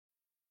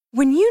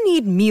When you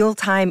need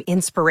mealtime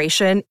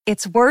inspiration,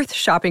 it's worth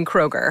shopping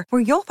Kroger,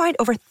 where you'll find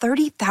over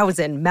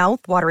 30,000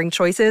 mouth-watering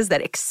choices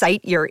that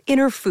excite your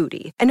inner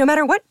foodie. And no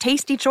matter what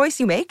tasty choice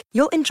you make,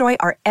 you'll enjoy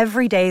our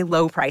everyday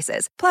low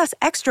prices, plus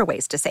extra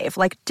ways to save,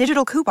 like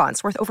digital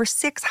coupons worth over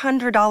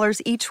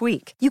 $600 each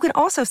week. You can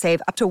also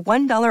save up to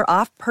 $1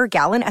 off per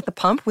gallon at the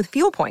pump with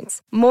fuel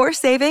points. More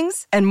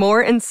savings and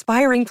more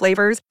inspiring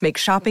flavors make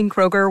shopping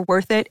Kroger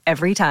worth it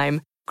every time.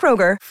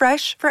 Kroger,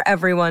 fresh for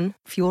everyone.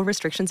 Fuel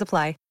restrictions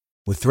apply.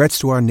 With threats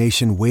to our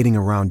nation waiting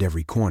around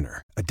every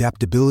corner,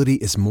 adaptability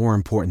is more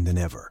important than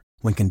ever.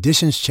 When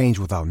conditions change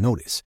without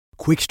notice,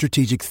 quick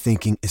strategic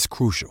thinking is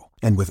crucial.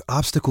 And with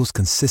obstacles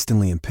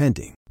consistently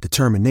impending,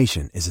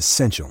 determination is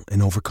essential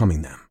in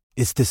overcoming them.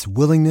 It's this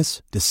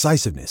willingness,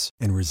 decisiveness,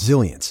 and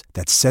resilience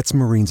that sets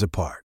Marines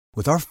apart.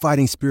 With our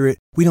fighting spirit,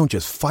 we don't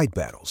just fight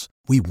battles,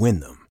 we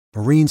win them.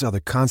 Marines are the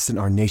constant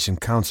our nation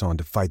counts on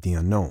to fight the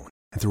unknown.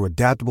 And through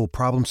adaptable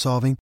problem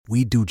solving,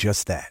 we do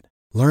just that.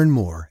 Learn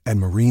more at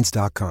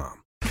marines.com.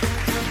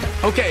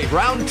 Okay,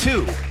 round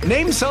two.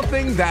 Name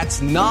something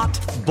that's not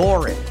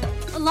boring.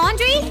 A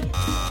laundry?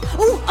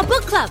 Ooh, a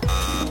book club.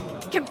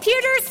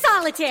 Computer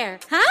solitaire,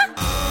 huh?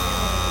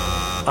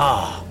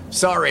 Ah,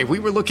 sorry, we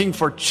were looking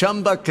for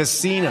Chumba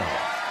Casino.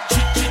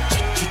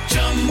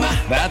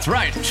 That's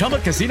right,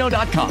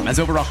 ChumbaCasino.com has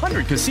over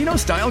 100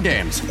 casino-style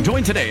games.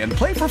 Join today and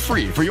play for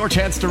free for your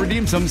chance to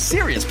redeem some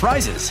serious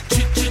prizes.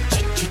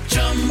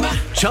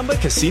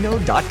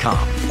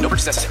 ChumbaCasino.com. No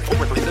purchase necessary. Void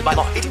where prohibited by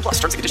law. 18+.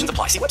 Terms and conditions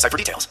apply. See website for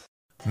details.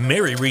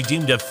 Mary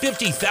redeemed a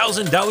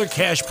 $50,000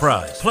 cash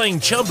prize playing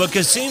Chumba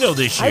Casino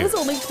this year. I was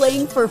only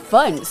playing for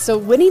fun, so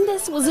winning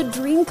this was a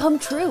dream come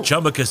true.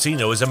 Chumba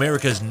Casino is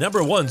America's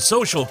 #1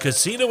 social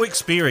casino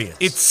experience.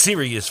 It's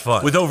serious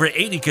fun. With over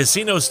 80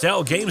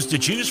 casino-style games to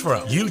choose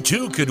from, you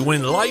too could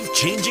win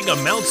life-changing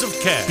amounts of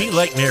cash. Be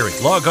like Mary.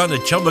 Log on to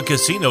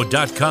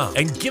ChumbaCasino.com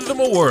and give them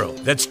a whirl.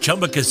 That's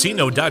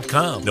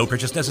ChumbaCasino.com. No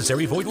purchase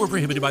necessary. Void where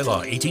prohibited by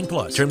law.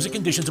 18+. Terms and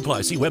conditions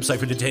apply. See website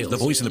for details. The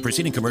voice in the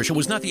preceding commercial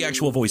was not the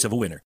actual voice of a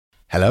winner.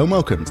 Hello and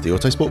welcome to the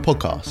Autosport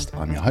Podcast.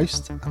 I'm your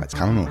host, Alex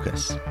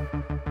Kalinauckas.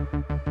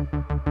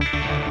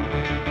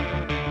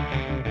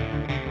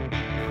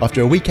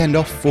 After a weekend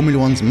off, Formula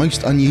One's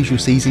most unusual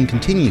season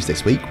continues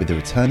this week with the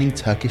returning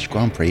Turkish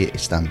Grand Prix at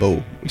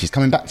Istanbul, which is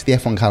coming back to the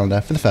F1 calendar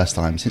for the first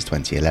time since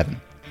 2011.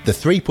 The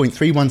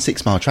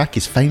 3.316 mile track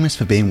is famous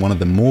for being one of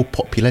the more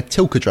popular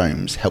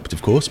Tilkodromes, helped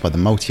of course by the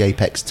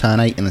multi-apex Turn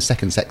 8 in the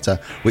second sector,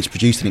 which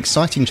produced an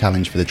exciting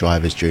challenge for the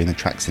drivers during the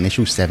track's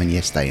initial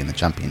 7-year stay in the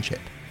championship.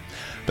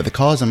 But the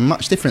cars are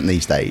much different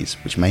these days,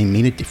 which may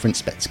mean a different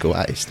spectacle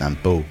at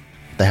Istanbul.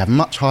 They have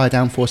much higher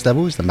downforce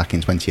levels than back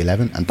in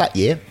 2011, and that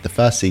year, the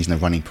first season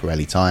of running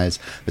Pirelli tyres,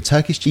 the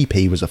Turkish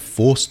GP was a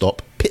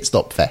 4-stop pit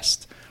stop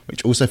fest,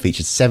 which also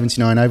featured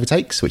 79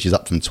 overtakes, which is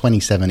up from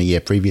 27 a year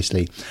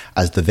previously,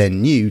 as the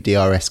then new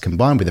DRS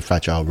combined with the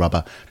fragile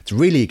rubber to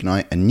really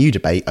ignite a new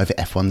debate over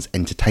F1's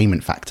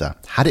entertainment factor,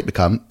 had it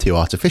become too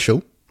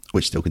artificial,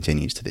 which still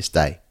continues to this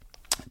day.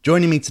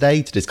 Joining me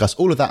today to discuss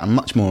all of that and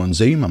much more on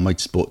Zoom are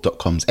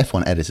Motorsport.com's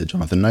F1 editor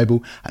Jonathan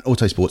Noble and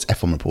Autosport's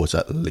F1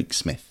 reporter Luke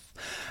Smith.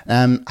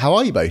 How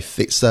are you both?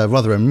 It's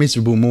rather a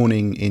miserable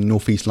morning in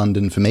northeast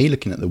London for me,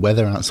 looking at the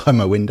weather outside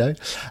my window.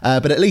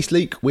 But at least,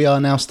 Luke, we are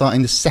now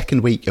starting the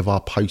second week of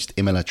our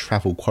post-Imola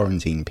travel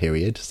quarantine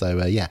period. So,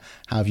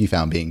 how have you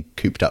found being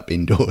cooped up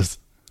indoors?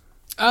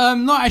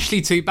 Not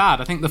actually too bad.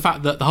 I think the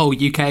fact that the whole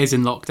UK is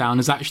in lockdown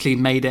has actually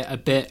made it a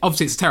bit...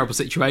 Obviously, it's a terrible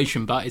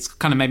situation, but it's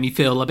kind of made me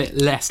feel a bit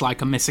less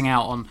like I'm missing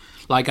out on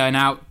like going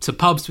out to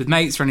pubs with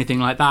mates or anything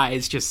like that.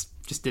 It's just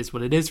is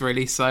what it is,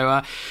 really.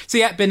 So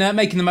yeah, been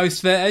making the most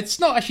of it. It's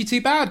not actually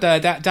too bad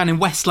down in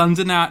West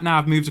London. Now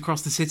I've moved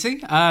across the city.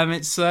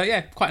 It's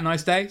quite a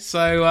nice day.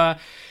 So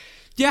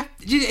yeah,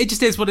 it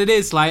just is what it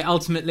is. Like,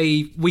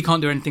 ultimately, we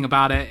can't do anything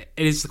about it.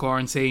 It is the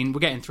quarantine. We're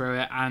getting through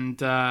it,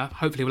 and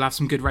hopefully we'll have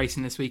some good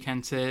racing this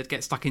weekend to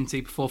get stuck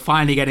into before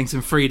finally getting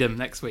some freedom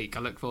next week. I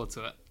look forward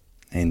to it.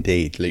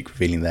 Indeed, Luke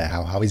revealing there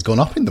how he's gone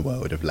up in the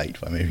world of late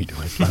by moving to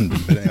West London.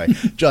 But anyway,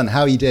 John,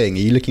 how are you doing? Are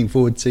you looking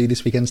forward to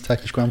this weekend's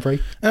Turkish Grand Prix?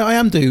 I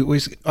am do.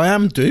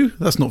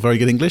 That's not very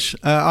good English.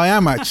 I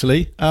am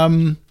actually.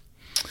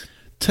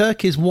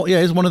 Turkey is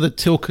one of the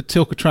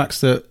Tilke tracks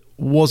that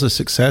was a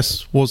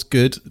success, was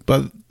good,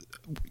 but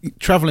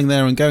travelling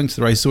there and going to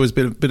the race is always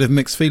a bit of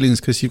mixed feelings,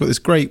 because you've got this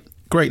great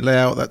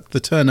layout, that the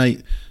Turn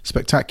 8,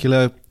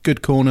 spectacular,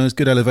 good corners,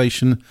 good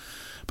elevation.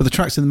 But the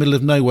track's in the middle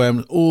of nowhere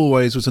and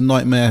always was a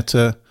nightmare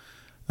to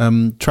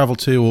travel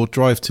to or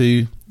drive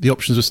to. The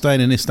options were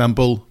staying in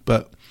Istanbul,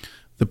 but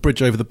the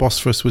bridge over the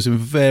Bosphorus was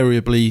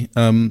invariably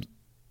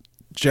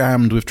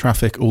jammed with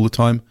traffic all the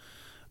time.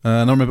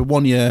 And I remember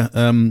one year,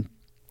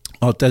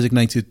 our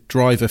designated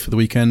driver for the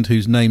weekend,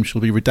 whose name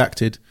shall be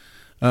redacted,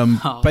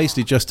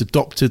 basically just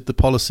adopted the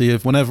policy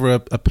of whenever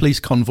a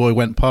police convoy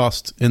went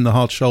past in the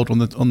hard shoulder on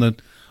the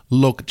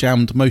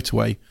log-jammed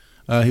motorway,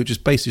 he would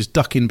just basically just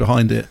duck in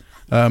behind it,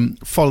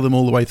 follow them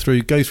all the way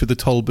through, go through the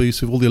toll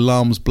booths with all the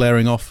alarms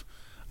blaring off,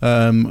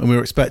 and we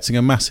were expecting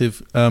a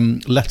massive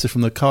letter from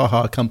the car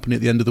hire company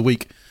at the end of the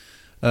week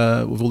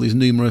with all these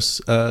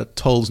numerous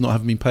tolls not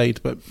having been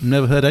paid, but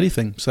never heard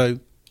anything. So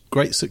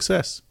great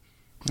success.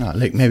 Oh,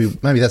 look, maybe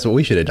that's what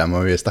we should have done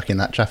when we were stuck in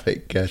that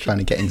traffic trying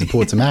to get into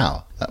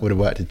Portimao. That would have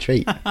worked a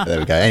treat. There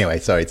we go. Anyway,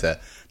 sorry to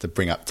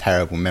bring up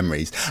terrible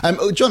memories.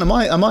 John, am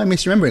I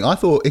misremembering? I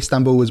thought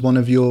Istanbul was one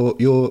of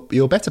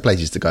your better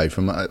places to go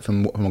from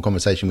a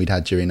conversation we'd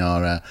had during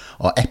our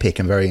epic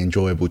and very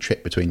enjoyable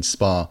trip between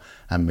Spa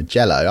and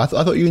Mugello. I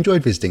thought you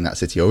enjoyed visiting that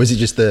city, or was it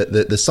just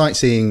the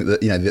sightseeing?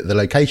 That the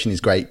location is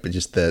great, but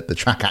just the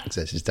track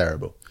access is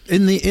terrible.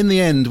 In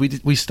the end,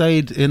 we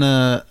stayed in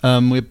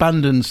we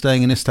abandoned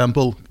staying in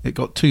Istanbul. It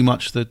got too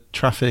much, the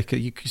traffic.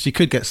 You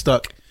could get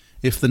stuck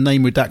if the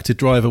name redacted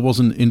driver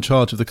wasn't in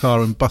charge of the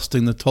car and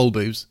busting the toll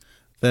booths.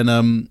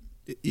 Then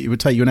it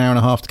would take you an hour and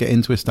a half to get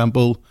into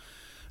Istanbul,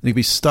 and you'd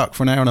be stuck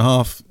for an hour and a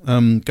half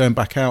going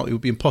back out. It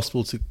would be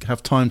impossible to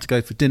have time to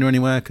go for dinner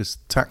anywhere because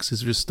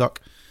taxis are just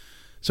stuck.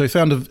 So we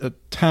found a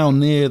town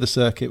near the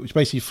circuit, which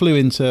basically flew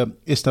into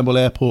Istanbul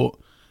airport,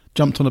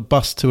 jumped on a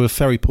bus to a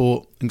ferry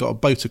port and got a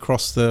boat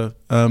across the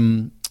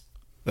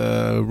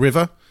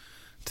river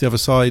to the other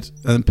side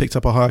and picked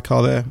up a hire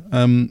car there.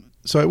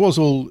 So it was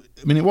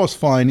it was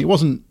fine. It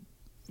wasn't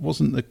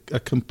a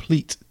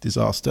complete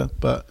disaster,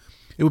 but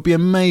it would be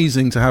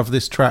amazing to have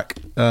this track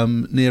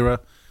near a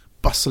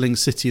bustling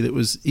city that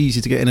was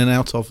easy to get in and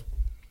out of.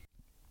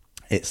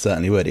 It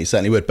certainly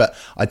would. But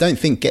I don't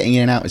think getting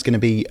in and out is going to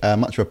be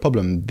much of a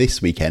problem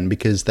this weekend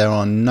because there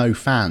are no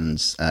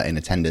fans in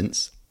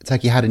attendance.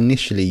 Turkey had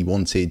initially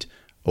wanted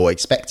or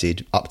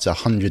expected up to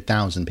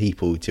 100,000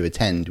 people to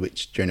attend,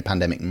 which during a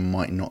pandemic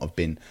might not have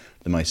been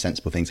the most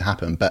sensible thing to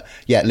happen. But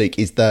yeah, Luke,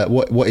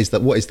 what is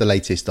the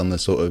latest on the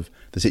sort of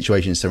the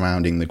situation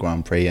surrounding the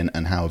Grand Prix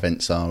and how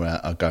events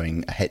are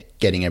going ahead,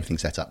 getting everything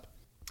set up?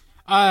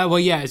 Well,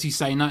 yeah, as you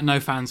say, no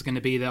fans are going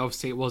to be there.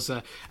 Obviously, it was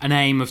an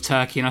aim of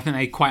Turkey, and I think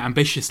they quite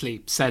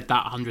ambitiously said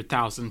that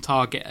 100,000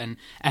 target, and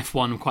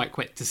F1 were quite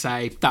quick to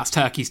say, that's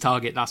Turkey's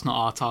target, that's not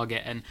our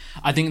target. And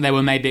I think they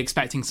were maybe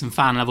expecting some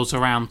fan levels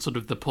around sort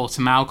of the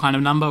Portimao kind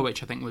of number,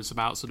 which I think was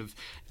about sort of,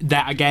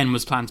 that again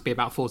was planned to be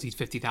about 40 to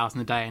 50,000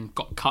 a day and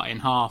got cut in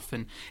half.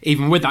 And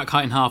even with that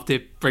cut in half,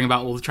 did bring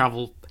about all the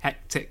travel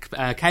hectic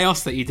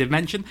chaos that you did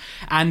mention.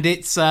 And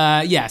it's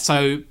but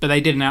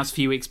they did announce a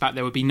few weeks back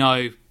there would be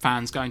no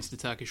fans going to the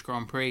Turkish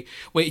Grand Prix,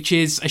 which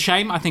is a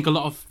shame. I think a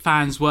lot of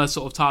fans were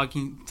sort of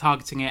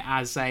targeting it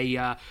as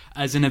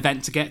an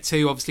event to get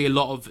to. Obviously, a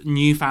lot of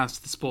new fans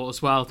to the sport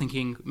as well,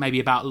 thinking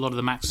maybe about a lot of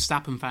the Max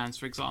Verstappen fans,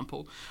 for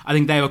example. I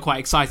think they were quite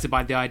excited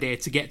by the idea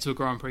to get to a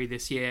Grand Prix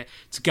this year,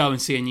 to go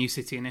and see a new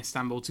city in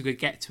Istanbul, to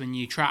get to a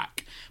new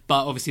track.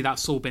 But obviously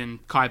that's all been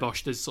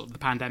kiboshed as sort of the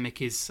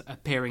pandemic is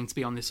appearing to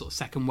be on this sort of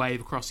second wave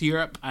across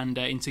Europe and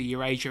into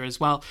Eurasia as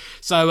well.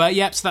 So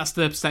so that's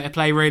the state of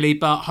play really,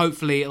 but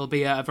hopefully it'll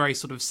be a very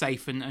sort of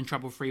safe and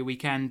trouble-free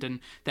weekend,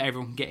 and that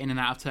everyone can get in and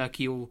out of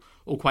Turkey all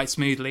quite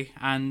smoothly,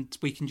 and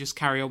we can just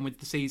carry on with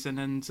the season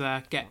and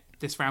get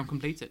this round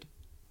completed.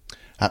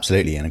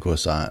 Absolutely, and of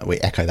course we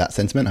echo that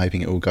sentiment,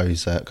 hoping it all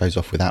goes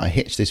off without a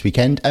hitch this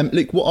weekend.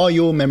 Luke, what are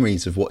your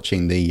memories of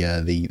watching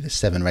the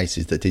 7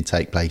 races that did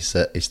take place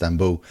at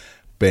Istanbul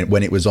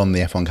when it was on the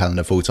F1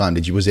 calendar full time?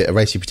 Was it a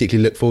race you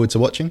particularly look forward to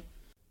watching?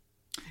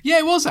 Yeah,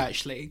 it was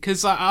actually,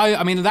 because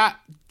I mean that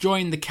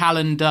joined the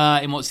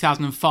calendar in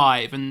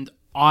 2005, and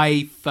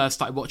I first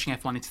started watching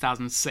F1 in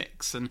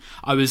 2006, and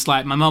I was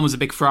like, my mum was a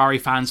big Ferrari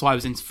fan, so I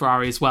was into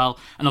Ferrari as well.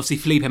 And obviously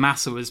Felipe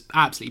Massa was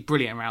absolutely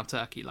brilliant around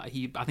Turkey. Like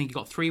I think he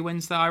got 3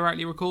 wins there, I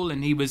rightly recall,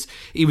 and he was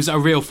a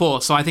real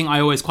force. So I think I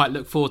always quite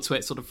look forward to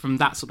it, sort of from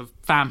that sort of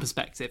fan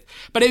perspective.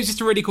 But it was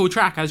just a really cool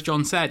track, as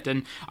John said,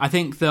 and I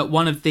think that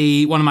one of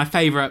my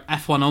favourite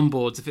F1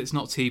 onboards, if it's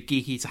not too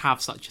geeky to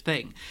have such a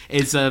thing,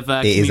 is of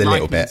it is a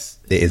little bit.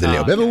 It is a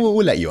little bit, but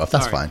we'll let you off.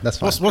 That's fine. That's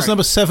fine. What's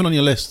number 7 on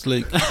your list,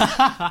 Luke?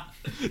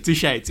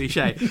 Touche.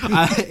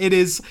 It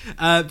is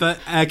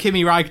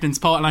Kimi Räikkönen's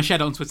pole, and I shared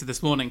it on Twitter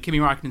this morning, Kimi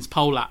Räikkönen's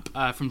pole lap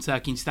from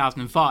Turkey in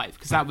 2005,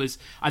 because that was,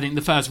 I think,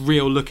 the first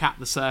real look at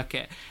the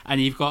circuit. And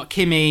you've got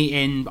Kimi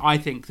in, I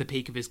think, the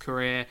peak of his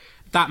career.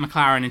 That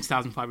McLaren in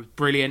 2005 was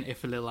brilliant,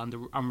 if a little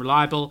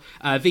unreliable.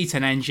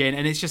 V10 engine,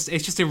 and it's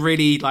just a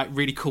really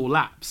cool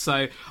lap.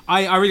 So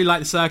I really like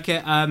the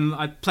circuit.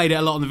 I played it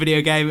a lot on the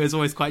video game. It was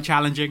always quite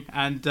challenging,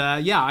 and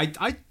I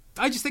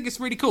just think it's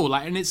really cool.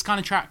 And it's kind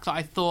of track that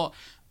I thought,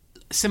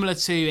 similar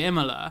to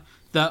Imola,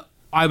 that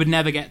I would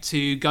never get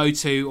to go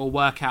to or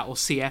work at or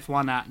see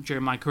F1 at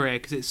during my career,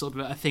 because it's sort of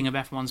a thing of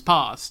F1's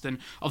past, and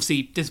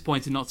obviously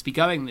disappointed not to be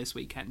going this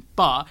weekend.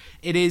 But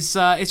it is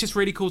it's just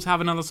really cool to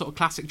have another sort of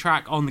classic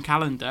track on the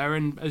calendar,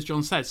 and as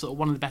John said, sort of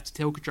one of the better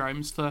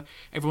tilkodromes for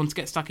everyone to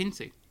get stuck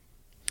into.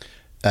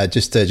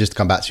 Just to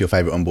come back to your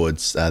favourite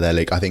onboards there,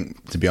 Luke, I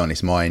think, to be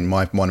honest, one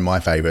of my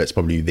favourites,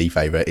 probably the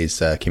favourite, is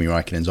Kimi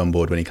Räikkönen's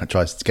onboard when he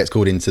gets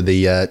called into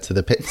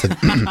the pit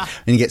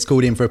when he gets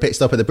called in for a pit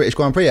stop at the British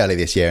Grand Prix earlier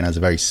this year and has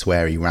a very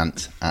sweary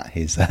rant at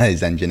his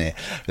engineer.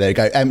 There you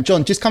go.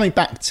 John, just coming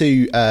back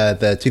to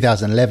the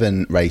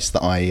 2011 race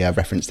that I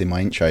referenced in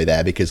my intro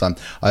there, because I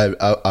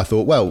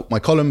thought, well, my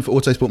column for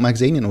Autosport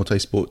magazine and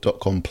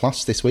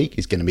autosport.com+ this week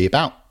is going to be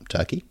about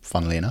Turkey,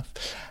 funnily enough,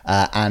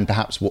 and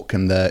perhaps what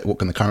can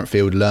the current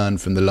field learn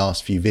from the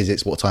last few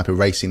visits, what type of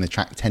racing the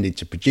track tended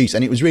to produce.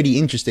 And it was really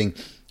interesting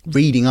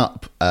reading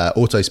up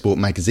Autosport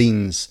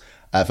magazine's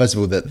first of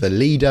all, the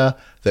leader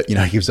that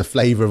gives a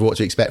flavour of what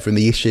to expect from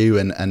the issue,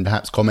 and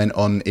perhaps comment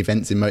on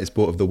events in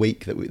motorsport of the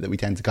week that we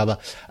tend to cover,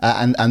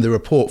 and the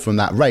report from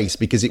that race,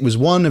 because it was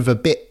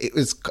the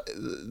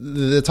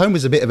tone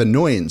was a bit of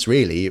annoyance,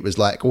 really. It was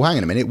like, well, hang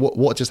on a minute,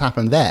 what just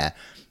happened there?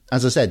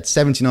 As I said,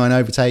 79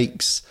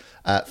 overtakes,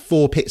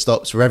 4 pit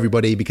stops for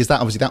everybody, because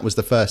that was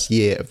the first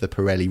year of the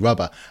Pirelli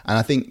rubber. And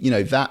I think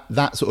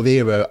that sort of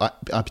era,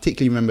 I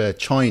particularly remember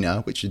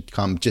China, which had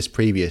come just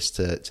previous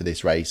to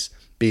this race,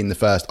 being the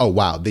first, oh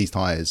wow, these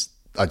tyres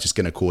are just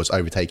going to cause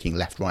overtaking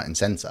left, right and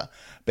centre.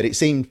 But it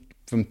seemed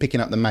from picking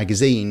up the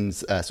magazine's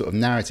sort of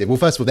narrative, well,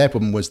 first of all, their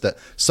problem was that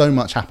so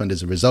much happened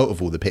as a result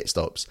of all the pit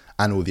stops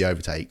and all the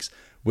overtakes,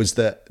 was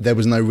that there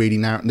was no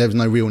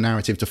real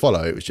narrative to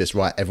follow. It was just,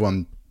 right,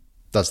 everyone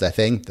does their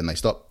thing, then they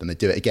stop, then they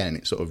do it again, and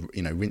it's sort of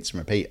rinse and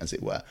repeat, as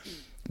it were.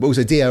 But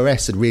also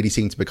DRS had really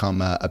seemed to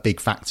become a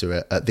big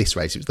factor at this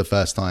race. It was the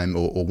first time,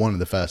 or one of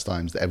the first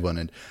times, that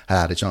everyone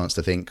had a chance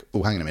to think,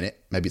 oh, hang on a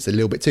minute, maybe it's a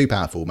little bit too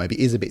powerful, maybe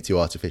it is a bit too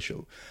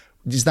artificial.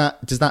 Does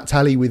that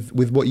tally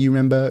with what you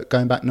remember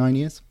going back 9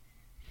 years?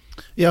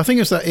 Yeah, I think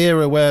it was that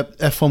era where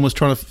F1 was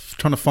trying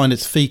to find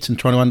its feet and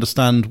trying to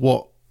understand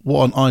what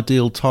an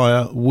ideal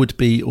tyre would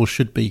be or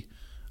should be,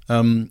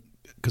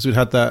 because we'd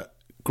had that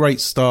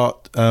great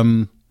start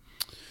when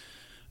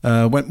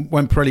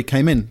Pirelli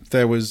came in.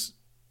 There was,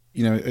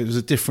 it was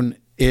a different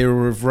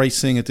era of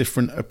racing, a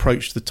different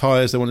approach to the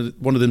tyres. They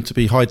wanted them to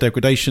be high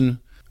degradation,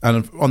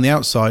 and on the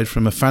outside,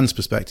 from a fan's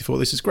perspective, thought,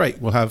 this is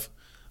great. We'll have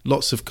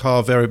lots of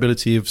car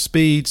variability of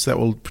speeds that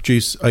will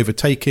produce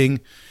overtaking.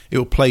 It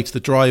will play to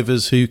the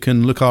drivers who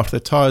can look after their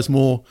tyres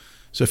more.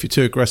 So if you're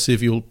too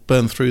aggressive, you'll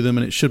burn through them,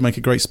 and it should make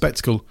a great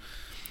spectacle.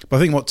 But I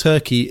think what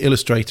Turkey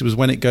illustrated was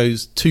when it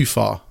goes too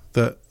far,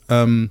 that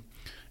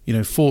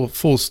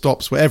 4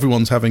 stops where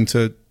everyone's having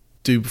to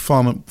do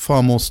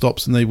far more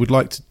stops than they would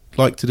like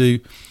to do,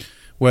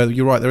 where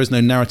you're right, there is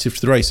no narrative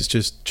to the race. It's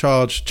just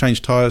charge,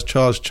 change tyres,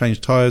 charge, change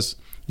tyres.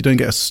 You don't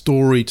get a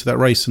story to that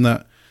race, and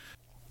that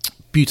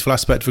beautiful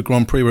aspect of a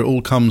Grand Prix where it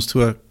all comes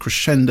to a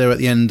crescendo at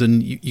the end,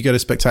 and you get a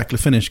spectacular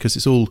finish because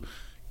it's all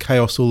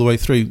chaos all the way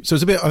through. So I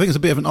think it's a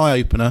bit of an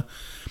eye-opener,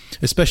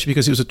 especially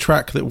because it was a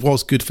track that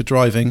was good for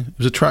driving. It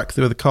was a track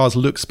where the cars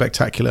looked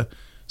spectacular.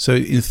 So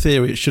in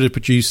theory, it should have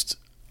produced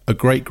a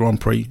great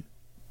Grand Prix,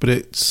 but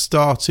it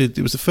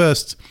was the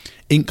first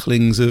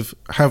inklings of,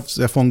 has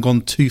F1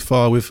 gone too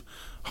far with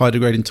high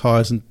degrading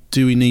tyres, and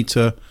do we need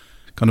to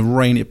kind of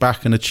rein it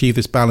back and achieve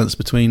this balance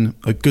between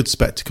a good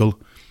spectacle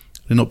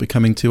and not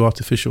becoming too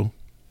artificial?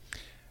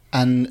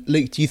 And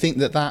Luke, do you think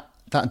that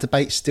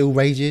debate still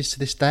rages to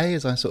this day,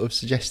 as I sort of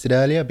suggested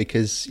earlier?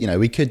 Because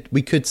we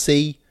could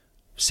see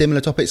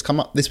similar topics come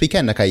up this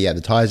weekend. Okay, yeah,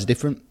 the tyres are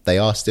different. They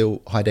are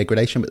still high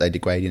degradation, but they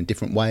degrade in a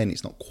different way, and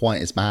it's not quite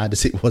as bad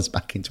as it was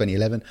back in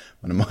 2011.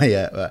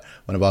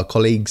 One of our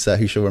colleagues,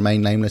 who shall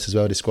remain nameless as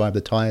well, described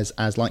the tyres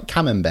as like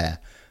camembert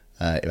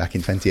back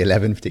in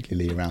 2011,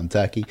 particularly around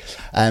Turkey.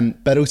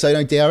 But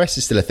also, DRS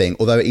is still a thing,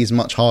 although it is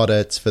much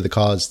harder for the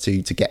cars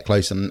to get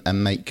close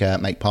and make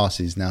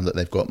passes now that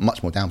they've got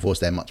much more downforce.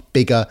 They're much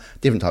bigger,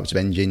 different types of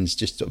engines,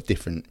 just sort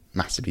of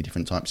massively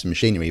different types of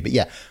machinery. But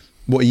yeah,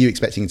 what are you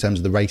expecting in terms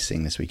of the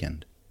racing this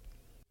weekend?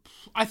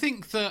 I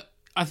think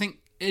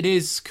it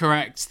is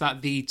correct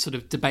that the sort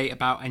of debate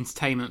about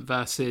entertainment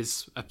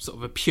versus a sort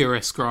of a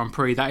purist Grand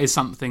Prix, that is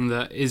something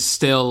that is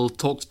still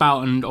talked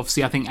about, and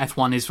obviously I think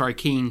F1 is very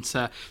keen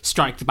to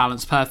strike the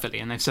balance perfectly,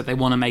 and they've said they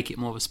want to make it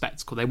more of a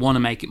spectacle, they want to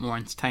make it more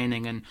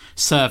entertaining and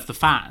serve the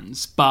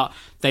fans, but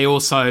they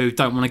also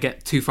don't want to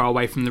get too far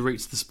away from the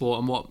roots of the sport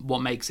and what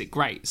makes it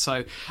great.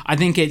 So I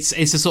think it's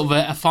a sort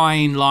of a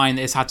fine line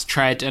that it's had to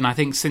tread, and I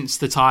think since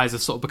the tyres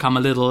have sort of become a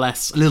little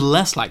less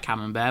like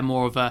Camembert,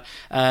 more of a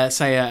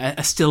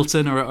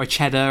Stilton or a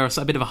cheddar or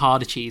a bit of a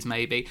harder cheese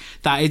maybe,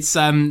 that it's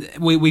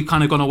we've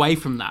kind of gone away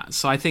from that.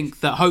 So I think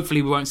that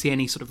hopefully we won't see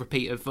any sort of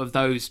repeat of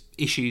those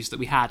issues that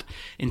we had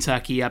in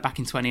Turkey back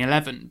in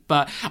 2011.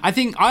 But I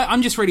think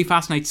I'm just really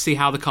fascinated to see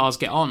how the cars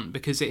get on,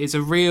 because it's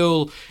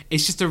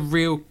just a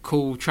real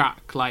cool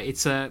track. Like,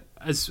 it's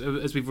as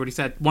we've already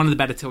said, one of the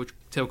better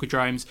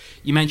Tilkedromes.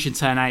 You mentioned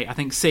Turn 8. I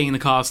think seeing the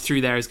cars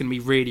through there is going to be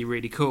really,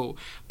 really cool.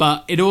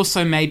 But it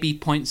also maybe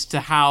points to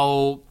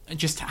how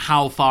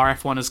far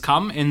F1 has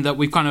come, in that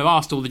we've kind of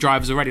asked all the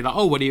drivers already, like,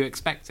 oh, what are you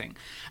expecting?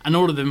 And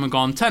all of them have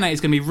gone, Turn 8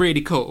 is going to be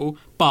really cool,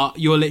 but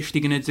you're literally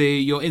going to do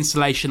your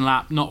installation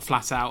lap, not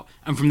flat out,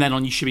 and from then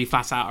on you should be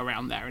flat out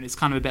around there. And it's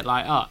kind of a bit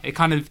like, it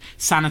kind of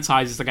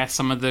sanitizes, I guess,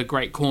 some of the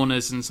great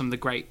corners and some of the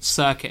great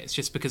circuits,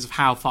 just because of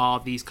how far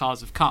these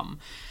cars have come.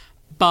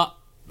 But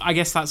I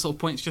guess that sort of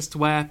points just to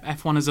where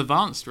F1 has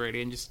advanced,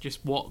 really, and just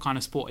what kind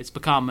of sport it's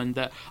become, and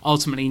that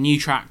ultimately new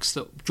tracks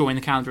that join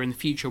the calendar in the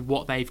future,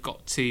 what they've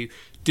got to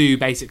do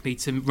basically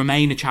to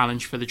remain a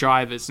challenge for the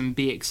drivers and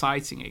be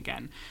exciting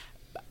again.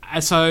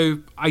 So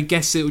I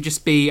guess it will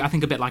just be, I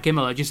think, a bit like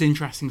Imola, just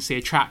interesting to see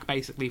a track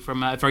basically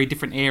from a very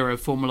different era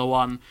of Formula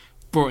One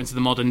brought into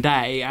the modern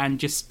day and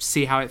just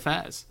see how it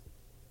fares.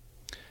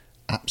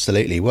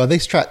 Absolutely. Well,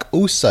 this track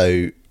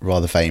also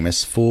rather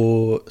famous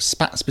for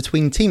spats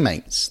between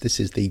teammates. This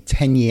is the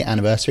 10-year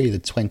anniversary of the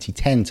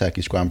 2010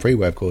 Turkish Grand Prix,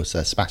 where, of course,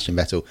 Sebastian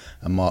Vettel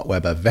and Mark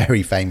Webber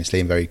very famously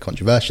and very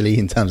controversially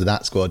in terms of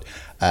that squad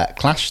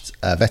clashed.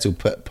 Vettel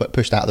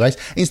pushed out of the race.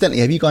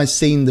 Incidentally, have you guys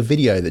seen the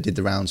video that did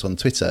the rounds on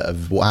Twitter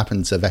of what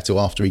happened to Vettel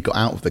after he got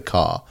out of the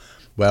car?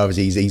 Where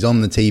obviously he's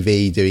on the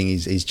TV doing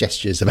his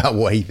gestures about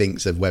what he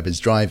thinks of Webber's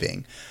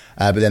driving.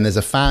 But then there's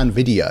a fan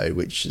video,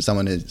 which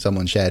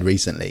someone shared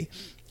recently,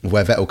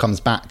 where Vettel comes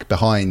back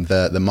behind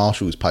the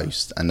marshal's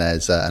post, and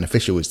there's an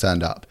official has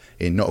turned up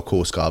in not a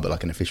course car, but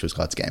like an official's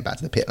car to get him back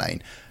to the pit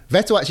lane.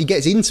 Vettel actually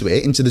gets into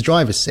the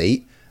driver's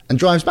seat, and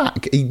drives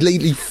back.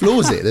 He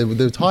floors it.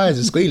 The tyres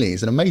are squealing.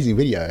 It's an amazing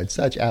video. I'd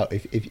search it out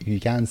if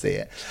you can see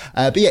it.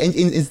 But yeah,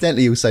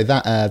 incidentally, also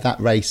that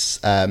race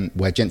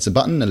where Jenson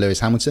Button and Lewis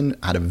Hamilton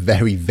had a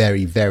very,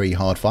 very, very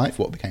hard fight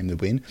for what became the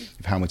win,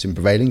 with Hamilton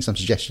prevailing. Some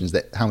suggestions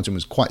that Hamilton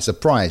was quite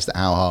surprised at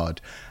how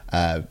hard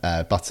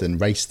Button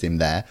raced him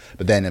there,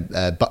 but then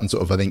Button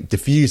sort of, I think,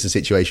 diffused the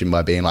situation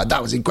by being like,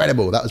 that was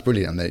incredible, that was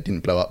brilliant, and then it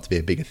didn't blow up to be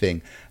a bigger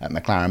thing at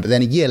McLaren. But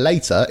then a year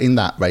later, in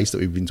that race that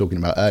we've been talking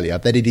about earlier,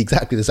 they did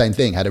exactly the same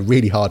thing, had a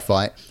really hard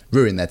fight,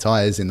 ruined their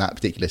tyres in that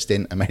particular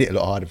stint and made it a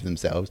lot harder for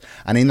themselves.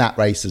 And in that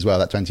race as well,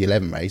 that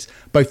 2011 race,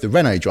 both the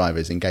Renault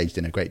drivers engaged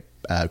in a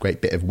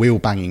great bit of wheel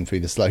banging through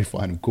the slow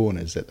final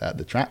corners at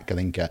the track. I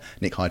think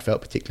Nick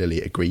Heidfeld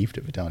particularly aggrieved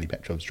at Vitaly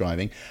Petrov's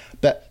driving.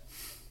 But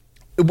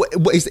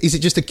is it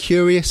just a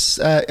curious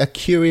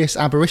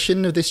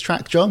aberration of this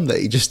track, John, that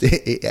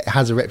it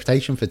has a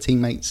reputation for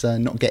teammates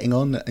not getting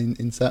on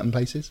in certain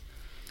places?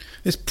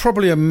 It's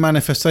probably a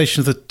manifestation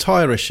of the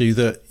tyre issue,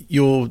 that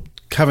you're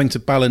having to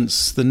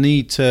balance the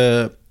need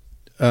to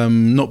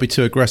not be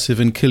too aggressive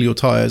and kill your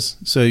tyres.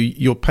 So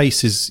your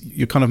pace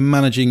you're kind of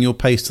managing your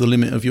pace to the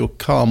limit of your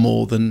car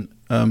more than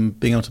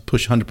being able to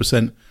push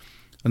 100%.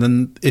 And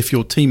then if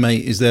your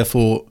teammate is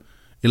therefore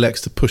elects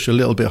to push a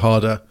little bit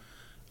harder,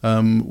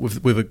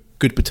 with a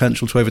good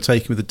potential to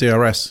overtake him with the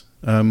DRS,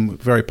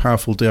 very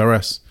powerful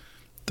DRS,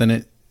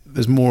 then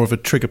there's more of a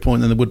trigger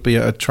point than there would be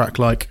at a track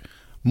like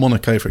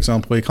Monaco, for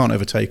example, where you can't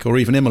overtake, or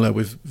even Imola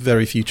with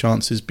very few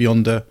chances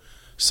beyond a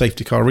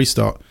safety car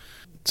restart.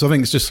 So I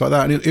think it's just like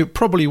that. And it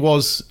probably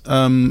was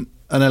an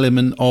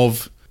element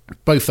of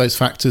both those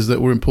factors that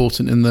were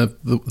important in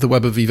the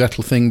Webber v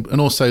Vettel thing,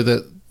 and also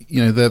that,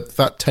 you know,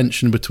 that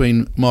tension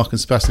between Mark and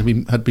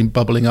Sebastian had been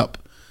bubbling up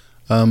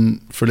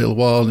for a little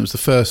while, and it was the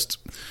first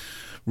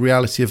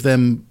reality of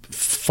them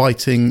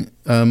fighting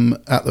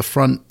at the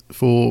front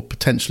for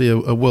potentially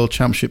a world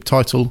championship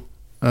title.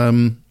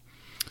 And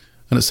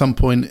at some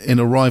point in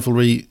a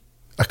rivalry,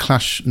 a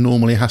clash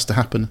normally has to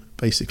happen,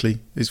 basically.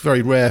 It's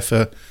very rare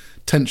for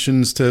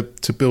tensions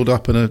to build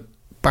up and a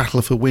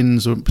battle for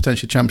wins or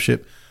potentially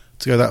championship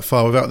to go that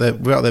far without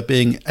there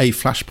being a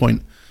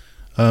flashpoint.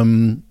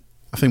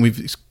 I think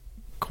it's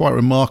quite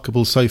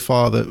remarkable so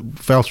far that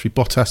Valtteri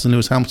Bottas and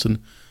Lewis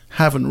Hamilton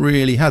haven't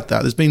really had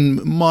that. There's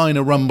been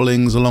minor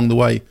rumblings along the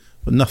way,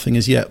 but nothing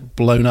has yet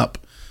blown up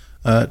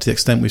to the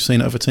extent we've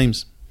seen at other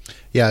teams.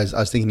 Yeah, I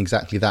was thinking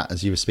exactly that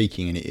as you were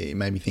speaking, and it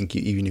made me think,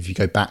 even if you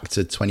go back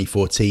to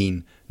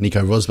 2014,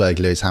 Nico Rosberg,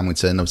 Lewis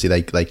Hamilton,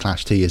 obviously they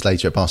clashed 2 years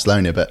later at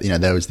Barcelona, but, you know,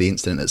 there was the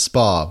incident at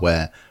Spa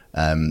where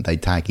they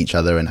tag each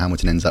other and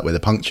Hamilton ends up with a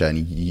puncture,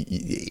 and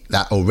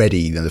that already,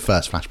 you know, the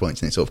first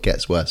flashpoints, and it sort of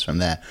gets worse from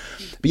there.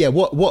 But yeah,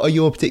 what are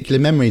your particular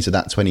memories of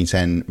that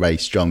 2010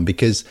 race, John?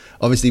 Because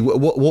obviously,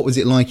 what was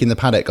it like in the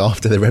paddock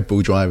after the Red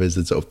Bull drivers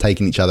had sort of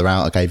taken each other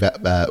out? Okay,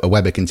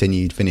 Webber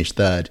continued, finished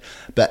third,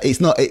 but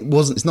it's not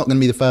going to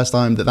be the first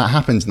time that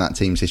happens in that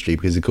team's history,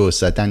 because of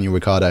course Daniel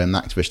Ricciardo and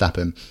Max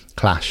Verstappen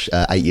clash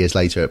 8 years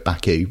later at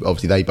Baku.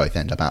 Obviously, they both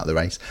end up out of the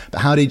race.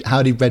 But how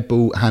did Red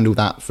Bull handle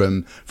that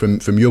from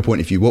your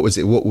point of view? What was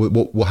it?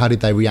 What how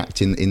did they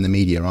react in the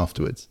media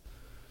afterwards?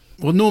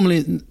 Well, normally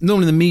in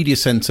the media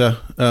centre,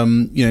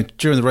 you know,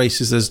 during the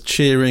races there's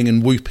cheering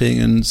and whooping,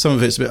 and some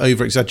of it's a bit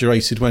over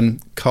exaggerated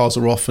when cars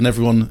are off and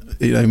everyone,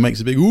 you know,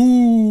 makes a big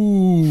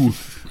ooh.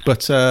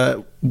 But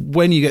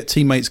when you get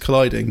teammates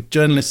colliding,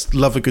 journalists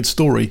love a good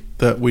story.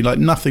 That we like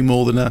nothing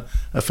more than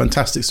a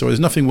fantastic story. There's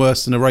nothing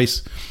worse than a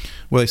race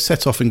where they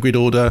set off in grid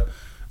order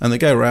and they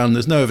go around.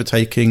 There's no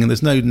overtaking and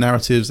there's no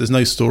narratives. There's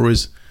no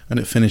stories, and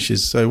it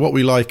finishes. So what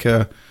we like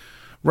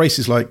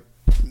races like,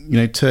 you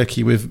know,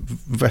 Turkey with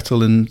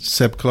Vettel and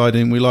Seb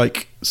colliding. We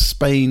like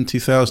Spain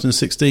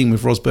 2016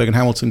 with Rosberg and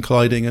Hamilton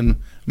colliding and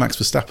Max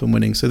Verstappen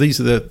winning. So these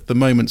are the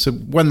moments. So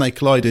when they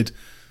collided,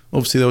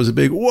 obviously there was a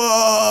big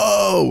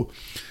whoa.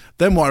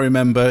 Then what I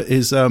remember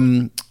is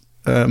John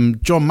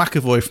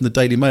McAvoy from the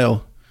Daily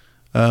Mail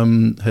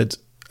had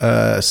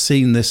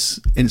seen this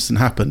incident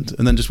happen,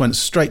 and then just went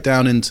straight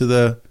down into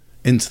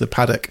the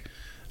paddock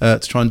to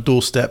try and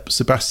doorstep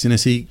Sebastian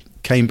as he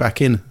came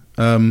back in.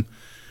 And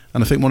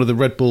I think one of the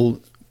Red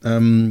Bull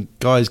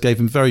guys gave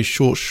him very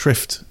short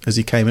shrift as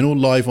he came in, all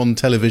live on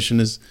television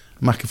as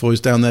McAvoy's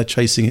down there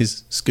chasing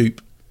his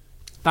scoop.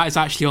 that is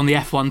actually on the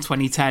F1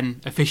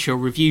 2010 official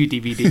review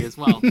DVD as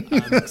well.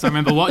 So I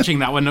remember watching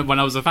that when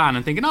I was a fan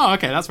and thinking, oh,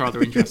 okay, that's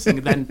rather interesting.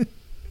 And then,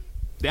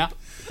 yeah.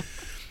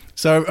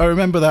 So I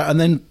remember that. And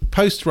then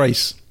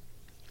post-race,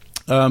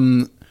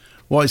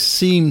 what I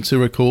seem to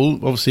recall,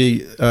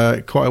 obviously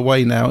quite a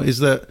way now, is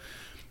that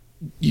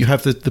you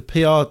have the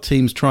PR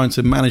teams trying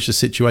to manage the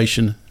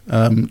situation,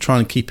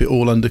 trying to keep it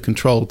all under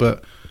control.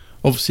 But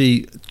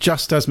obviously,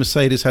 just as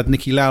Mercedes had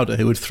Niki Lauda,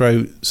 who would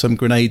throw some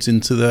grenades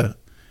into the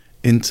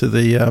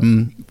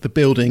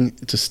building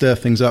to stir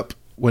things up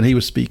when he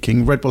was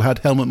speaking, Red Bull had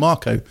Helmut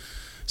Marko.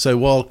 So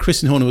while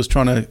Christian Horner was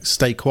trying to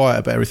stay quiet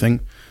about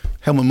everything,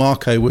 Helmut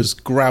Marko was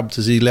grabbed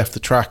as he left the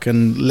track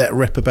and let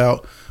rip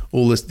about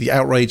all this, the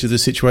outrage of the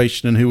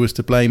situation and who was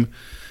to blame.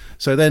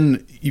 So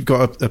then you've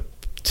got a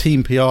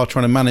team PR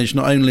trying to manage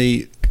not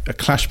only a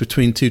clash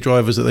between two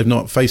drivers that they've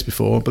not faced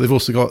before, but they've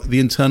also got the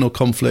internal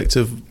conflict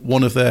of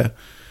one of their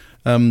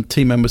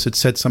team members had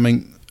said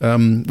something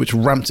which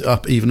ramped it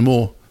up even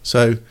more.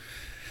 So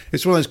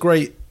it's one of those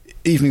great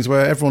evenings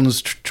where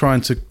everyone's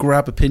trying to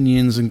grab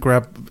opinions and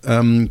grab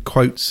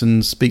quotes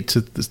and speak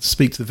to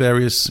the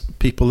various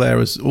people there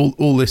as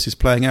all this is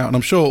playing out. And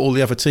I'm sure all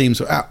the other teams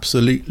are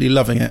absolutely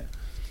loving it.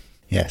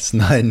 Yes,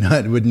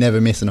 no, would never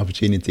miss an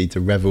opportunity to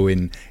revel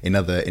in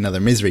other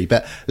misery.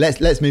 But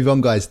let's move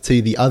on, guys,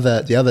 to the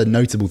other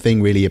notable thing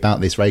really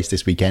about this race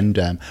this weekend,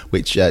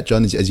 which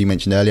John, as you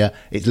mentioned earlier,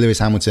 it's Lewis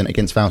Hamilton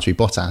against Valtteri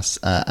Bottas,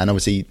 and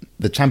obviously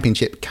the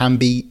championship can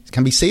be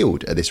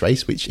sealed at this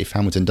race, which if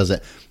Hamilton does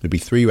it would be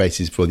 3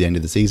 races before the end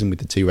of the season, with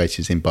the 2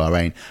 races in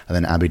Bahrain and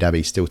then Abu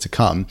Dhabi still to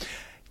come.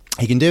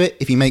 He can do it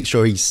if he makes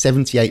sure he's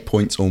 78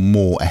 points or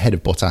more ahead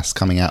of Bottas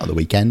coming out of the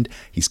weekend.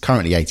 He's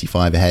currently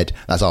 85 ahead.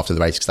 That's after the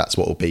race, because that's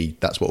what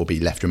will be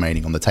left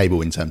remaining on the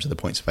table in terms of the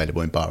points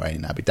available in Bahrain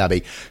and Abu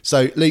Dhabi.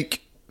 So, Luke,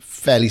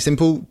 fairly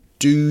simple.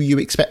 Do you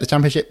expect the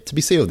championship to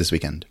be sealed this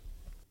weekend?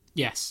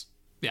 Yes.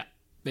 Yeah.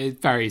 It's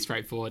very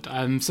straightforward.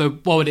 So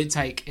what would it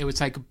take? It would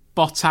take a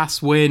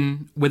Bottas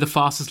win with the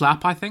fastest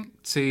lap, I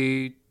think,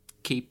 to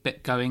keep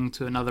it going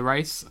to another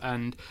race.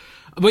 And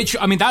which,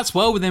 I mean, that's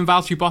well within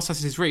Valtteri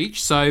Bottas's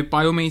reach, so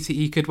by all means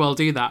he could well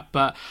do that.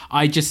 But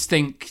I just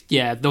think,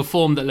 yeah, the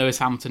form that Lewis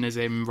Hamilton is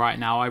in right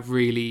now, I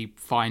really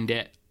find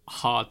it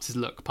hard to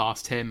look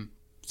past him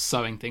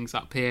sewing things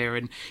up here.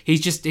 And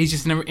he's just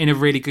in a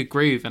really good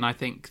groove, and I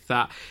think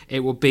that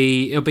it'll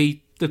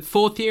be the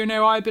 4th year in a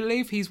row, I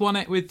believe. He's won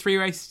it with 3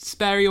 races to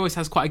spare. He always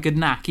has quite a good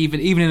knack,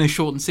 even in a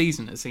shortened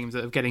season, it seems,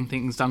 of getting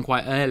things done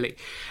quite early.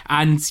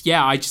 And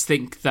yeah, I just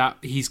think that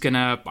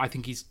I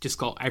think he's just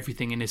got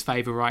everything in his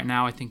favour right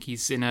now. I think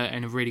he's in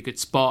a really good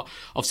spot.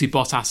 Obviously,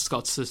 Bottas has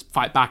got to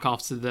fight back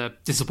after the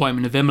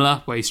disappointment of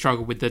Imola, where he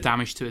struggled with the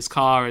damage to his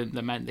car, and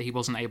that meant that he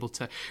wasn't able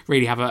to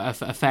really have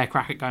a fair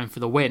crack at going for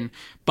the win.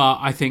 But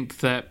I think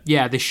that,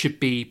 yeah, this should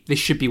be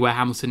where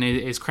Hamilton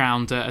is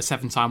crowned a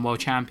 7-time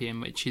world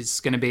champion, which is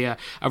going to be a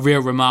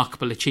real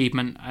remarkable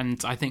achievement.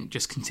 And I think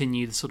just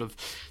continue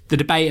the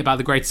debate about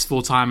the greatest of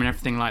all time and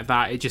everything like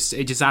that. It just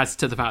adds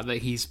to the fact that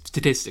he's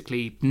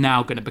statistically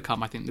now going to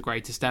become, I think, the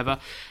greatest ever.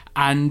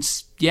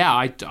 And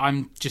yeah,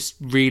 I'm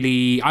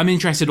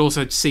interested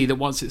also to see that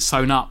once it's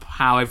sewn up,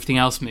 how everything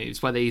else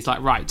moves, whether he's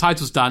like, right,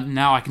 title's done,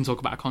 now I can talk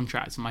about a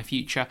contract and my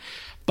future.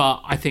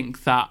 But I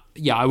think that,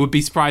 yeah, I would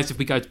be surprised if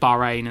we go to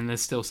Bahrain and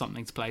there's still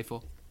something to play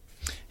for.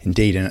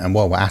 Indeed, and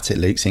while we're at it,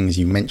 Luke, seeing as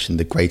you mentioned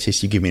the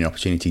greatest, you give me an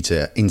opportunity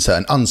to insert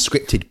an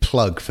unscripted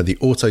plug for the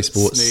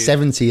Autosport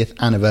 70th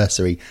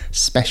anniversary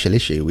special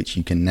issue, which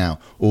you can now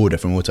order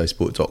from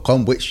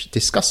autosport.com, which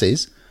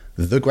discusses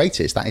the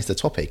greatest. That is the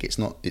topic. It's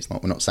not.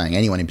 We're not saying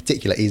anyone in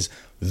particular is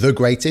the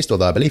greatest,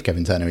 although I believe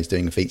Kevin Turner is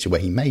doing a feature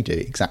where he may do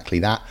exactly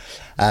that.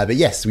 But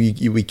yes, we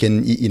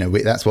can.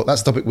 That's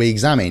the topic we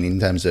examine in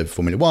terms of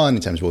Formula One,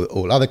 in terms of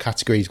all other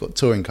categories. We've got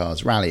touring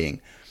cars, rallying,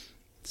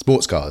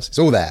 sports cars. It's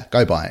all there.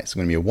 Go buy it. It's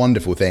going to be a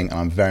wonderful thing, and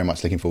I'm very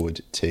much looking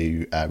forward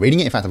to reading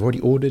it. In fact, I've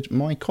already ordered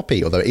my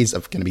copy, although it is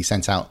going to be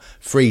sent out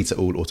free to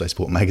all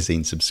Autosport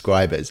magazine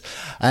subscribers.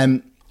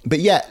 But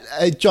yeah,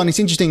 John, it's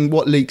interesting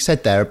what Luke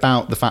said there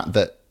about the fact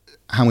that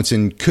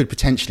Hamilton could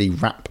potentially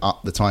wrap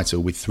up the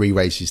title with 3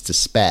 races to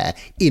spare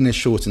in a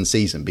shortened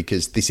season,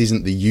 because this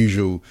isn't the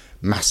usual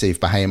massive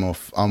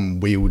behemoth,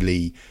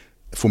 unwieldy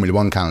Formula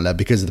One calendar.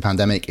 Because of the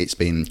pandemic, it's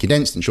been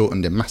condensed and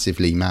shortened, a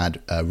massively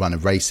mad run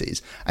of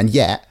races, and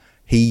yet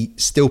he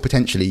still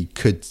potentially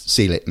could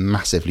seal it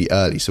massively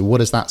early. So what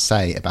does that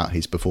say about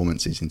his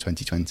performances in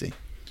 2020?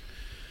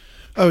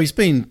 Oh, he's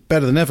been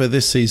better than ever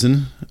this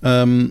season.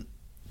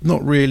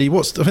 Not really.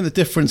 I think the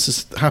difference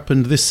has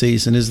happened this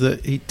season is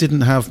that he didn't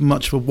have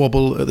much of a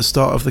wobble at the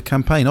start of the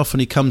campaign.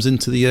 Often he comes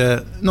into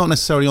the not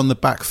necessarily on the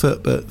back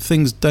foot, but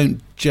things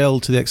don't gel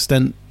to the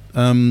extent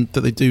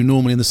that they do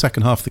normally in the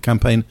second half of the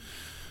campaign.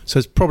 So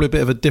it's probably a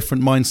bit of a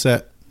different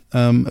mindset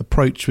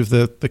approach with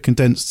the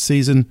condensed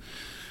season.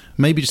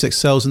 Maybe just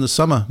excels in the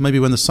summer. Maybe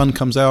when the sun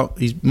comes out,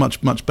 he's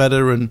much, much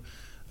better. And,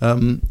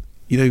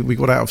 we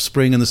got out of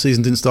spring and the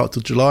season didn't start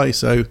till July.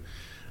 So,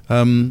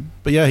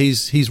 but yeah,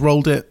 he's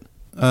rolled it.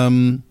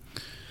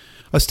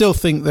 I still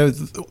think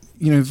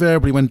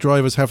invariably when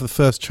drivers have the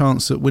first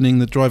chance at winning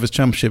the Drivers'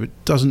 Championship,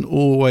 it doesn't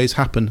always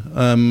happen.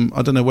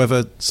 I don't know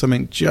whether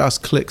something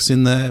just clicks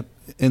in their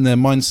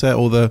mindset,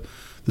 or the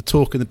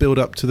talk and the build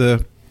up to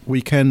the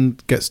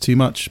weekend gets too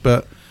much.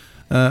 But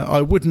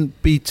I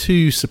wouldn't be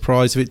too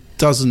surprised if it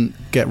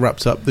doesn't get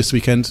wrapped up this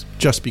weekend,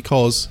 just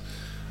because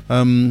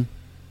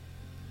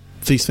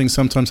these things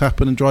sometimes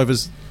happen and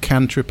drivers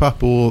can trip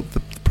up, or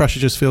the pressure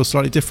just feels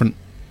slightly different.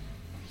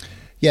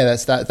 Yeah,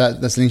 that's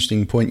an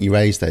interesting point you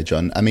raised there,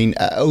 John. I mean,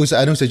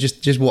 also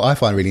just what I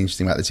find really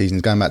interesting about the season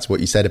is going back to what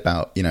you said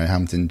about,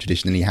 Hamilton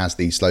traditionally has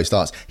these slow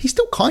starts. He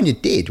still kind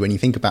of did when you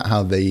think about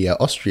how the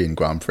Austrian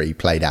Grand Prix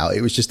played out.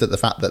 It was just that the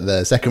fact that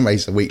the second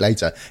race a week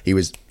later, he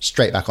was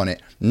straight back on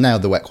it,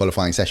 nailed the wet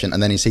qualifying session,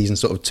 and then his season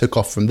sort of took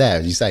off from there.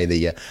 As you say,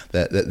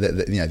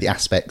 the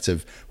aspect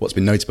of what's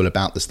been notable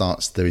about the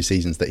starts to his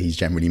seasons that he's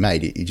generally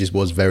made, it just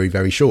was very,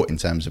 very short in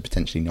terms of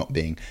potentially not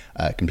being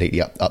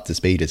completely up to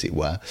speed, as it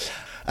were.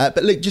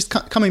 But look, just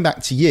coming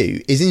back to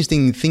you, it's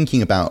interesting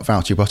thinking about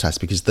Valtteri Bottas,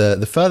 because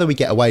the further we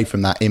get away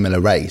from that Imola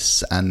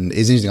race, and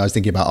it's interesting, I was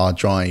thinking about our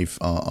drive,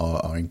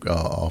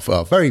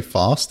 our very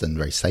fast and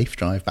very safe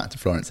drive back to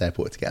Florence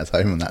Airport to get us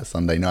home on that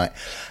Sunday night.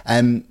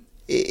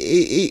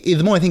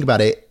 The more I think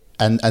about it,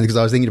 and because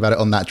I was thinking about it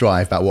on that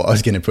drive, about what I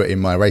was going to put in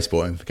my race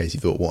board, in case you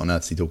thought, what on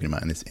earth is he talking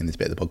about in this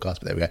bit of the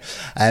podcast, but there we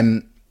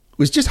go.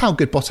 Was just how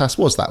good Bottas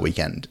was that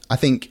weekend. I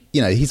think,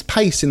 his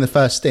pace in the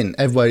first stint,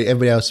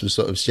 everybody else was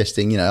sort of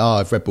suggesting,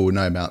 if Red Bull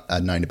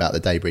had known about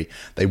the debris,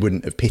 they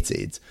wouldn't have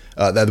pitted.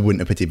 They wouldn't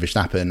have pitted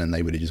Verstappen, and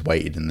they would have just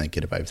waited and they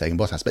could have overtaken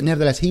Bottas. But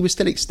nevertheless, he was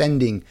still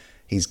extending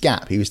his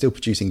gap. He was still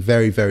producing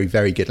very, very,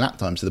 very good lap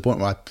times, to the point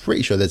where I'm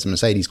pretty sure there's a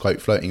Mercedes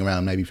quote floating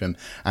around, maybe from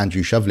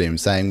Andrew Chauvelin,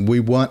 saying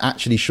we weren't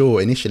actually sure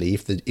initially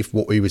if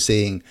what we were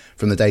seeing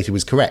from the data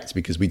was correct,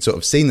 because we'd sort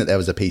of seen that there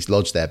was a piece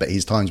lodged there, but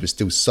his times were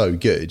still so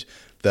good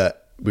that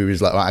we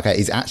was like, right, okay,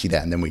 he's actually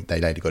there. And then they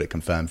later got it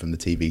confirmed from the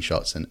TV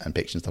shots and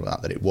pictures and stuff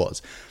like that it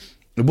was.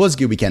 It was a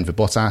good weekend for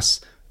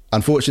Bottas.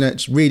 Unfortunate,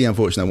 just really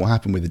unfortunate what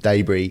happened with the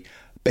debris.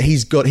 But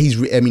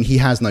he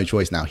has no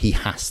choice now. He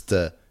has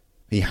to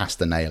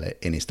nail it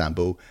in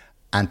Istanbul.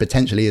 And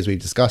potentially, as we've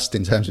discussed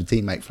in terms of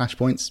teammate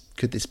flashpoints,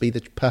 could this be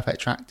the perfect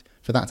track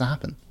for that to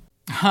happen?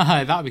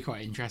 That would be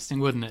quite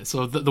interesting, wouldn't it?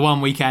 Sort of the one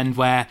weekend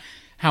where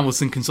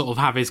Hamilton can sort of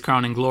have his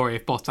crowning glory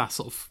if Bottas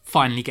sort of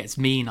finally gets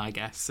mean, I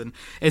guess. And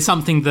it's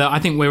something that I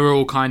think we're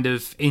all kind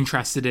of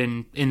interested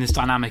in this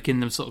dynamic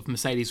in the sort of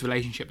Mercedes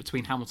relationship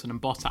between Hamilton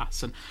and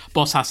Bottas. And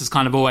Bottas has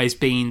kind of always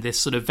been this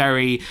sort of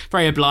very,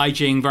 very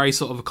obliging, very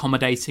sort of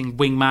accommodating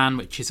wingman,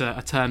 which is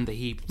a term that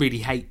he really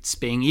hates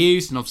being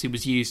used, and obviously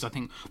was used, I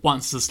think,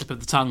 once as a slip of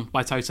the tongue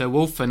by Toto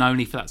Wolff, and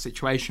only for that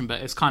situation. But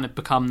it's kind of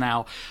become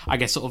now, I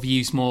guess, sort of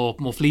used more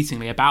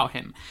fleetingly about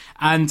him.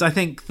 And I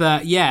think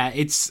that,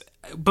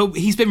 but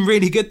he's been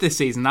really good this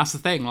season. That's the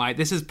thing. Like,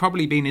 this has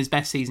probably been his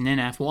best season in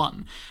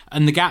F1,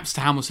 and the gaps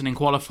to Hamilton in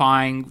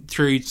qualifying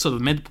through sort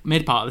of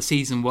mid part of the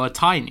season were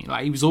tiny.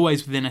 Like, he was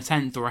always within a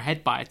tenth or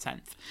ahead by a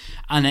tenth.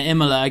 And at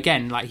Imola,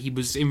 again, like, he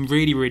was in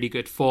really, really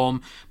good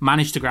form,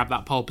 managed to grab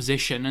that pole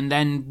position, and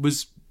then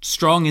was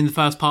strong in the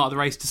first part of the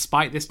race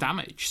despite this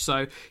damage.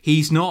 So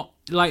he's not,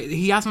 like,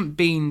 he hasn't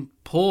been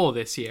poor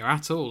this year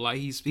at all. Like,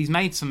 he's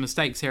made some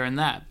mistakes here and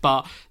there,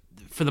 but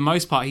for the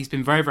most part, he's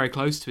been very, very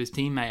close to his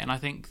teammate. And I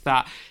think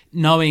that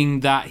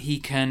knowing that he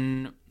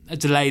can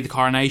delay the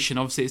coronation,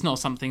 obviously it's not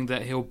something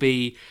that he'll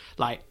be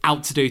like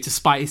out to do to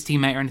spite his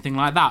teammate or anything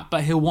like that,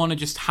 but he'll want to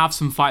just have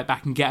some fight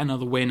back and get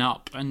another win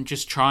up and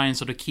just try and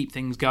sort of keep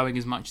things going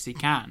as much as he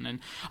can. And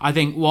I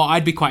think what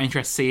I'd be quite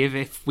interested to see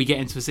if we get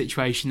into a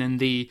situation in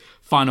the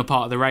final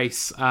part of the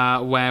race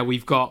where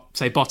we've got,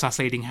 say, Bottas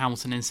leading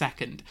Hamilton in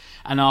second,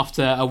 and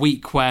after a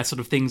week where sort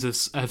of things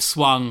have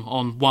swung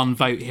on one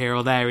vote here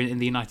or there in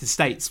the United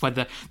States,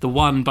 whether the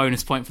one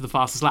bonus point for the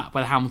fastest lap,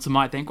 whether Hamilton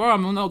might think, well,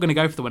 I'm not going to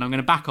go for the win, I'm going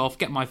to back off,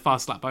 get my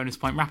fast lap bonus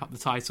point, wrap up the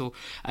title,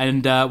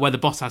 and whether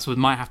Bottas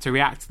might have to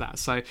react to that.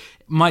 So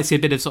might see a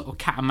bit of sort of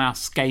cat and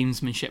mouse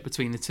gamesmanship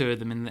between the two of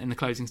them in the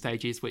closing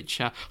stages, which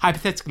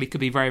hypothetically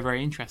could be very,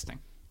 very interesting.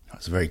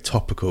 That's a very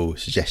topical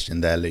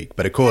suggestion there, Luke.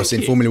 But of course,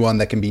 in Formula One,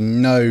 there can be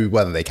no,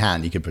 whether they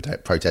can, you could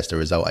protest a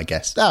result, I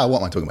guess. What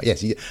am I talking about?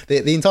 Yes,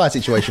 the entire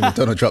situation with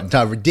Donald Trump, the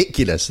entire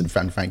ridiculous and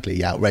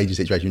frankly outrageous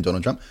situation with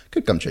Donald Trump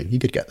could come true. You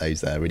could get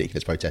those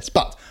ridiculous protests,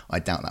 but I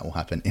doubt that will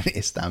happen in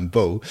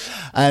Istanbul.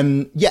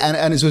 And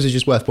it's also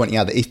just worth pointing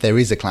out that if there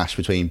is a clash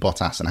between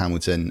Bottas and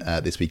Hamilton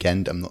this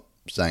weekend, I'm not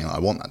saying I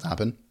want that to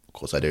happen. Of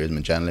course I do, as I'm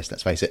a journalist,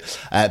 let's face it.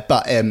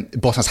 But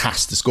Bottas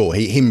has to score.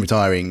 Him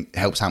retiring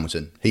helps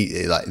Hamilton.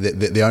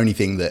 The only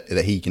thing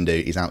that he can do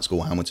is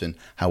outscore Hamilton,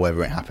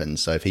 however it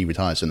happens. So if he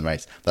retires from the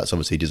race, that's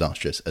obviously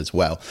disastrous as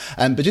well.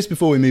 But just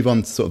before we move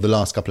on to sort of the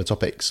last couple of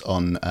topics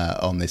on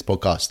this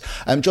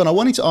podcast, John, I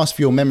wanted to ask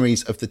for your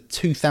memories of the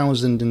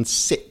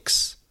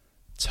 2006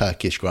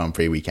 Turkish Grand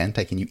Prix weekend,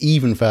 taking you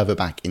even further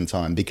back in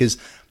time, because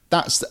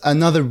that's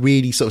another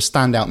really sort of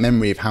standout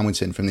memory of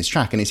Hamilton from this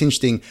track. And it's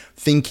interesting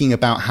thinking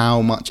about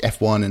how much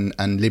F1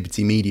 and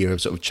Liberty Media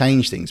have sort of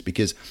changed things,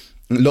 because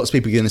lots of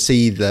people are going to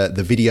see the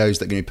videos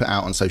that are going to be put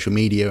out on social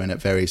media and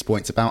at various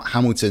points about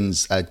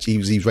Hamilton's, he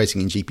was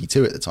racing in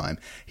GP2 at the time,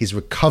 his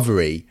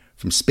recovery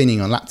from spinning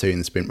on lap 2 in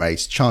the sprint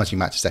race, charging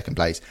back to second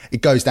place.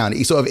 It goes down.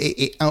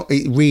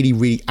 It really,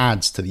 really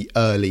adds to the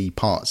early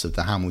parts of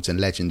the Hamilton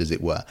legend, as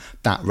it were,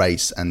 that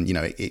race. And,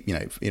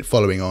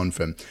 following on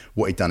from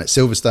what he'd done at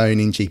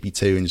Silverstone in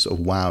GP2 and sort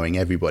of wowing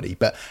everybody.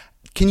 But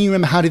can you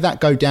remember, how did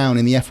that go down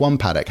in the F1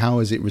 paddock? How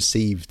was it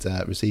received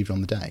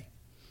on the day?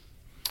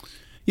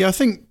 Yeah, I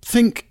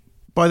think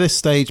by this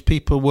stage,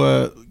 people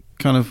were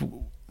kind of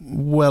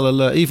well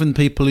alert. Even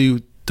people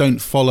who don't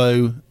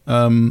follow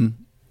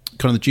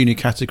kind of the junior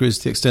categories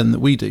to the extent that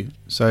we do.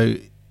 So,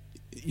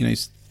 a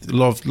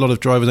lot of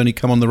drivers only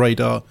come on the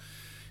radar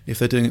if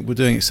we're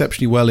doing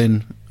exceptionally well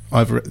in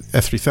either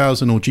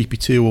F3000 or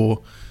GP2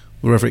 or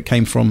wherever it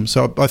came from.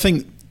 So I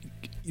think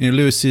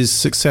Lewis's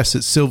success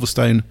at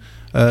Silverstone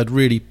had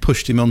really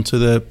pushed him onto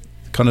the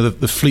kind of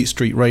the Fleet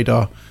Street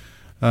radar.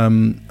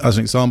 As an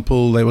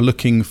example, they were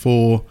looking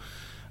for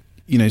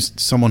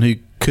someone who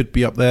could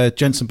be up there.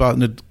 Jenson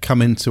Button had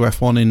come into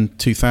F1 in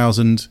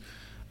 2000.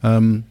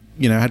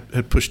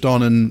 Had pushed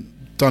on and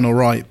done all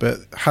right, but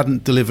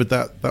hadn't delivered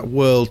that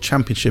world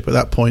championship at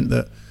that point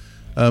that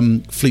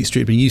Fleet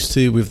Street had been used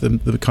to with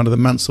the kind of the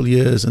Mansell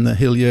years and the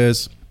Hill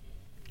years.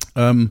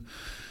 So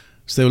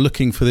they were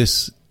looking for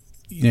this,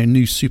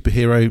 new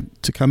superhero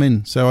to come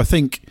in. So I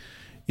think,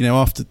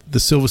 after the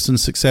Silverstone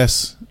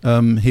success,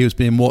 he was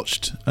being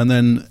watched, and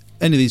then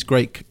any of these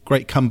great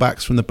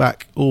comebacks from the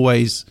back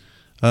always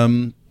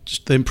they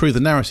improve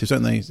the narratives,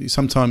 don't they? It's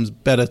sometimes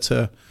better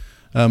to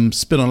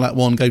spin on lap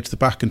 1, go to the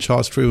back and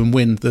charge through and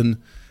win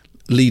than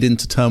lead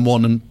into turn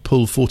 1 and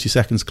pull 40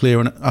 seconds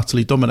clear and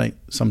utterly dominate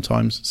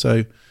sometimes.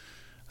 So,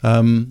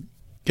 I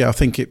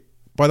think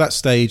by that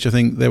stage, I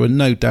think there were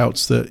no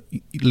doubts that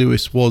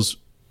Lewis was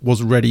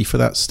ready for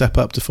that step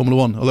up to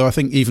Formula 1. Although I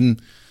think even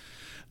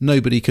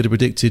nobody could have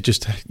predicted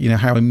just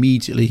how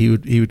immediately he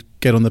would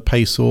get on the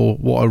pace, or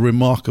what a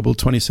remarkable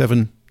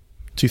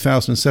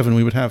 2007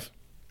 we would have.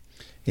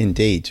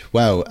 Indeed.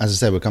 Well, as I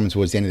said, we're coming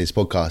towards the end of this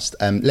podcast.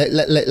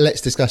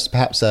 Let's discuss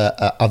perhaps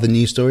other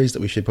news stories that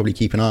we should probably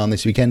keep an eye on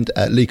this weekend.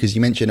 Luke, as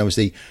you mentioned,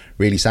 obviously,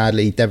 really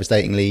sadly,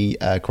 devastatingly,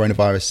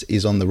 coronavirus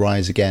is on the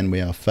rise again.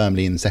 We are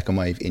firmly in the second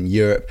wave in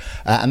Europe,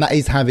 and that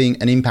is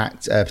having an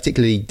impact,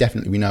 particularly,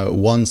 definitely, we know, at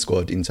one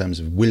squad in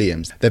terms of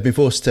Williams. They've been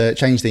forced to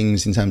change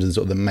things in terms of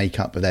sort of the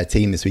makeup of their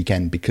team this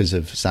weekend because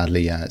of,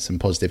 sadly, some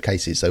positive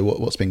cases. So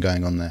what's been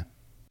going on there?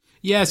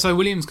 Yeah, so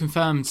Williams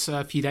confirmed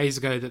a few days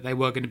ago that they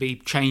were going to be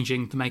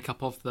changing the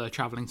makeup of the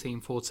travelling team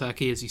for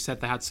Turkey. As you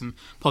said, they had some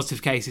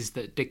positive cases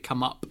that did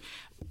come up.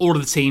 All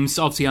of the teams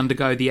obviously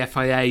undergo the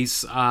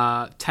FIA's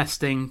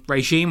testing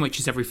regime, which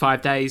is every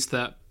 5 days,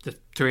 that the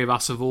three of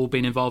us have all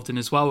been involved in,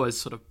 as well as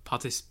sort of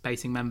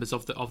participating members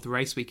of the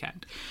race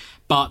weekend.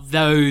 But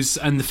those,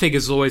 and the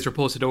figures always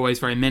reported, always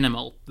very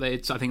minimal. I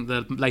think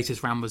the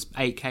latest round was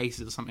 8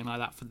 cases or something like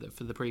that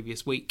for the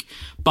previous week.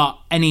 But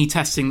any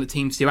testing that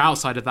teams do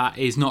outside of that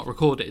is not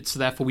recorded, so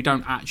therefore we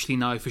don't actually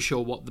know for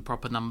sure what the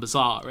proper numbers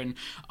are. And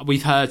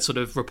we've heard sort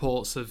of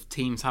reports of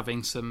teams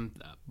having some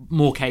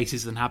more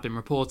cases than have been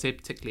reported,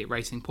 particularly at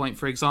Racing Point,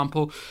 for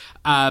example.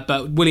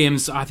 But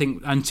Williams, I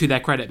think, and to their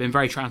credit, been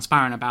very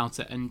transparent about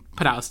it and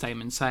put out a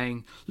statement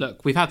saying,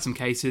 look, we've had some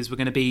cases, we're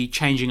going to be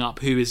changing up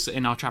who is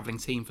in our travelling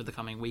team for the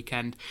coming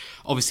weekend.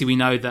 Obviously, we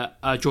know that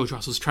George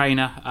Russell's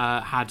trainer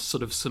had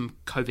sort of some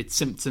COVID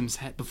symptoms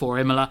before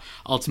Imola.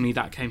 Ultimately,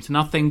 that came to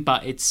nothing,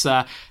 but it's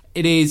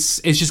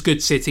just good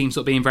to see a team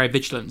sort of being very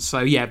vigilant. So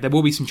yeah, there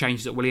will be some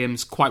changes at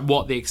Williams. Quite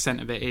what the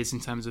extent of it is in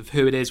terms of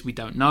who it is, we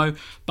don't know,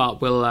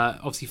 but we'll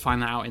obviously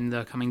find that out in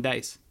the coming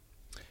days.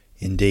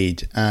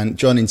 Indeed. And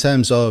John, in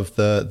terms of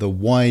the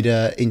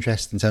wider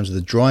interest in terms of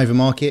the driver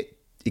market,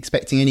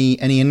 expecting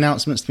any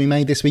announcements to be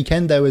made this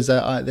weekend? There were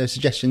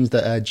suggestions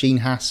that Gene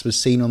Haas was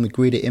seen on the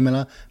grid at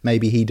Imola.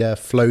 Maybe he'd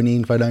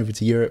flown over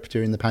to Europe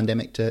during the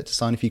pandemic to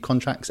sign a few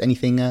contracts.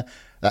 Anything?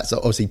 That's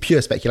obviously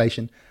pure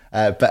speculation.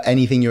 But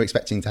anything you're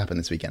expecting to happen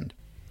this weekend?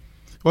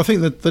 Well, I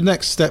think that the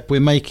next step we're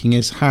making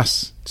is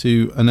Haas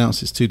to announce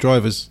his 2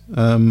 drivers.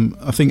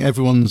 I think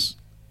everyone's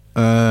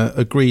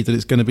agreed that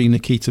it's going to be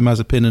Nikita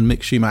Mazepin and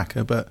Mick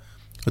Schumacher, but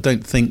I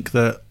don't think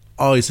that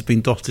I's have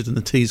been dotted and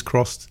the T's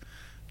crossed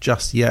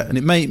just yet. And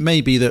it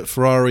may be that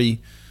Ferrari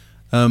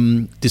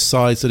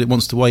decides that it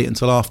wants to wait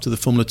until after the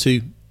Formula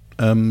 2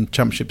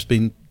 championship's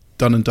been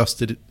done and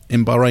dusted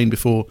in Bahrain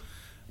before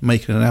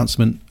making an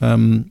announcement.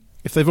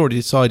 If they've already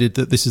decided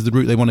that this is the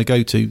route they want to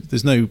go to,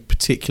 there's no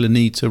particular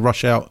need to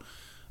rush out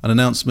an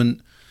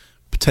announcement.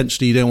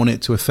 Potentially, you don't want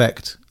it to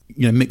affect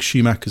Mick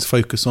Schumacher's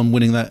focus on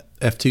winning that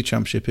F2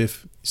 championship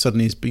if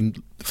suddenly he's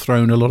been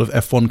thrown a lot of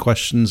F1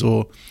 questions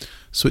or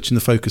switching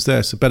the focus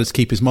there. So better to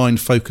keep his mind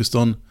focused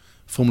on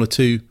Formula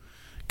 2,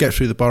 get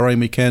through the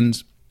Bahrain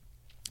weekend.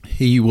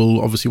 He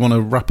will obviously want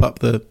to wrap up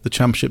the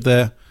championship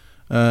there.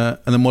 And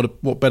then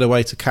what better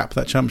way to cap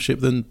that championship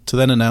than to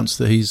then announce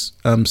that he's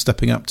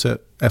stepping up to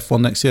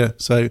F1 next year.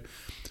 So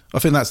I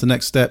think that's the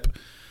next step.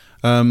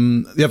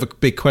 The other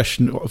big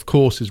question, of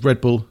course, is Red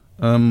Bull.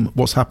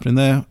 what's happening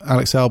there.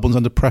 Alex Albon's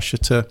under pressure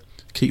to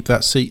keep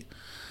that seat.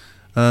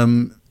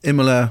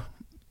 Imola,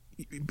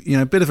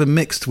 a bit of a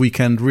mixed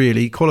weekend,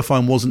 really.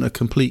 Qualifying wasn't a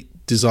complete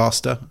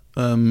disaster.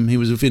 He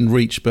was within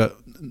reach, but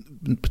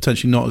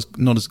potentially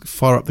not as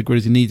far up the grid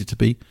as he needed to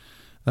be.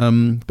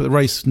 But the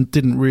race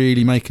didn't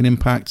really make an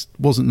impact.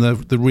 Wasn't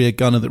the rear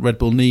gunner that Red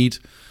Bull need,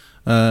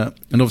 and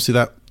obviously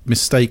that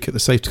mistake at the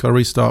safety car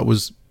restart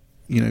was,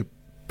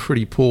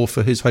 pretty poor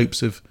for his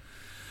hopes of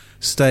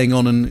staying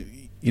on. And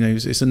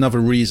it's another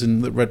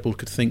reason that Red Bull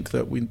could think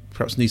that we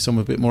perhaps need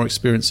someone a bit more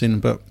experience in.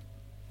 But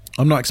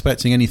I'm not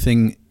expecting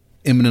anything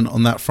imminent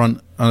on that front,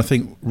 and I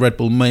think Red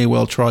Bull may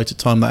well try to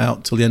time that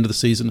out till the end of the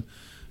season,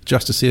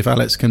 just to see if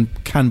Alex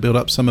can build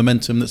up some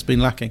momentum that's been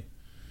lacking.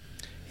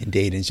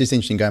 Indeed, and it's just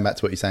interesting going back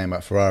to what you're saying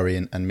about Ferrari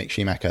and Mick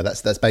Schumacher.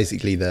 That's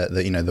basically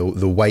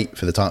the wait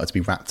for the title to be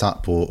wrapped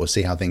up or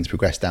see how things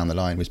progress down the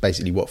line was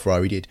basically what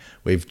Ferrari did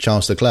with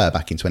Charles Leclerc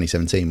back in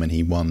 2017 when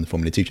he won the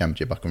Formula 2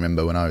 Championship. I can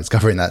remember when I was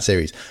covering that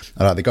series,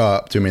 I'd either go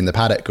up to him in the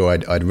paddock or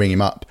I'd ring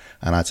him up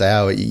and I'd say,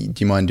 "Oh, do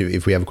you mind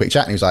if we have a quick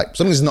chat?" And he was like, "As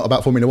long as it's not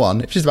about Formula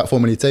 1, if it's just about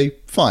Formula 2,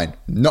 fine,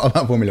 not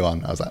about Formula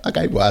 1. I was like,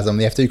 "Okay, well, as I'm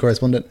the F2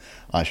 correspondent,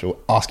 I shall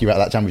ask you about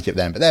that championship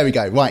then." But there we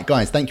go. Right,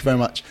 guys, thank you very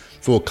much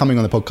for coming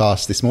on the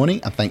podcast this morning,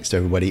 and thanks to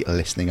everybody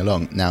listening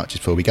along. Now,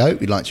 just before we go,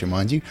 we'd like to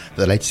remind you that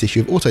the latest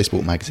issue of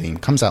Autosport magazine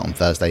comes out on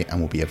Thursday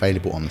and will be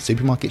available on the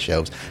supermarket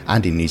shelves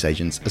and in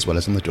newsagents, as well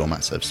as on the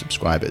doormats of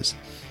subscribers.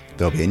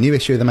 There'll be a new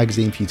issue of the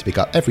magazine for you to pick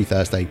up every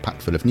Thursday,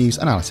 packed full of news,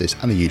 analysis,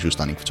 and the usual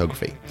stunning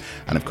photography.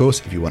 And of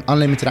course, if you want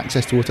unlimited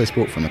access to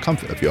Autosport from the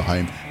comfort of your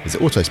home, visit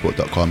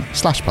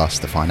autosport.com/plus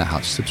to find out how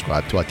to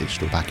subscribe to our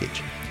digital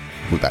package.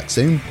 We'll be back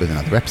soon with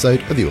another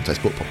episode of the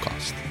Autosport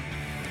podcast.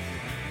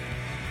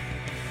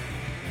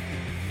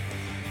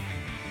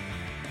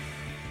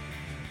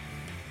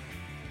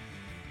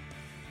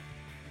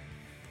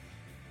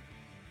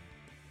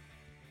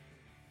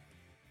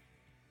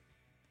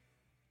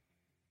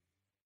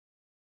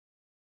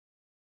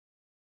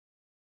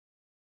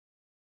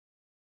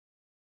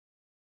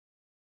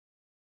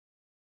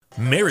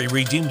 Mary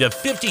redeemed a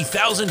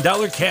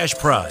 $50,000 cash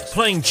prize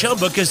playing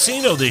Chumba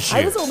Casino this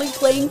year. I was only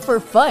playing for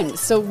fun,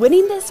 so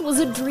winning this was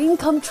a dream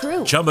come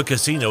true. Chumba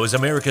Casino is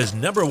America's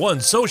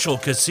 #1 social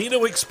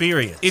casino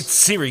experience. It's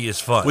serious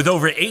fun. With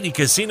over 80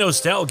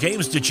 casino-style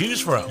games to choose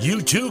from,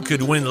 you too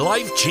could win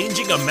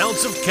life-changing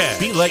amounts of cash.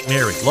 Be like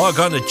Mary. Log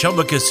on to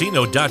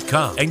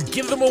ChumbaCasino.com and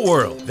give them a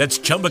whirl. That's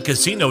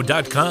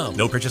ChumbaCasino.com.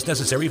 No purchase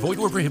necessary. Void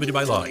where prohibited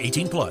by law.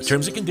 18+.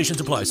 Terms and conditions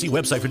apply. See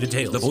website for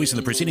details. The voice in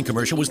the preceding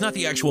commercial was not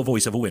the actual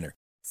voice of a winner.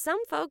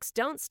 Some folks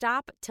don't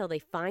stop till they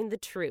find the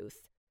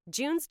truth.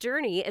 June's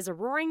Journey is a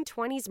roaring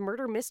 20s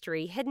murder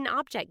mystery hidden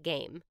object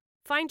game.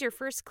 Find your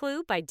first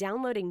clue by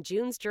downloading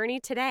June's Journey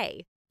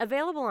today.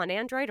 Available on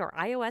Android or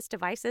iOS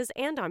devices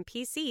and on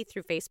PC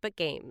through Facebook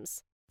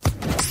Games.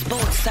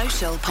 Sports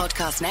Social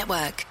Podcast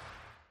Network.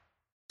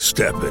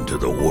 Step into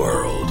the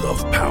world of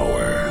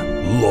power,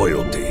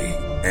 loyalty,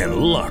 and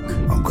luck.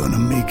 I'm gonna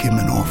make him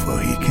an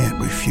offer he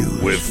can't refuse.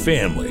 With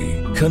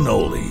family,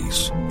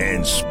 cannolis,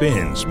 and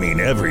spins mean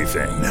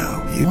everything.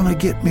 Now, you wanna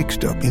get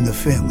mixed up in the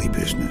family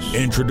business.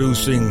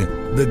 Introducing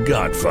The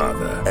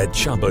Godfather at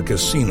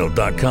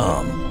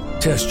ChumbaCasino.com.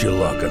 Test your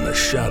luck in the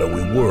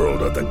shadowy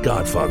world of The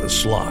Godfather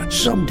slot.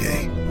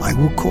 Someday, I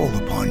will call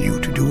upon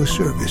you to do a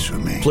service for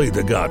me. Play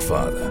The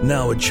Godfather,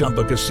 now at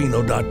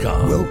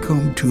ChumbaCasino.com.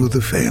 Welcome to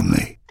the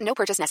family. No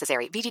purchase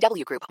necessary.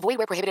 VGW Group. Void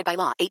where prohibited by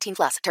law.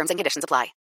 18+. Terms and conditions apply.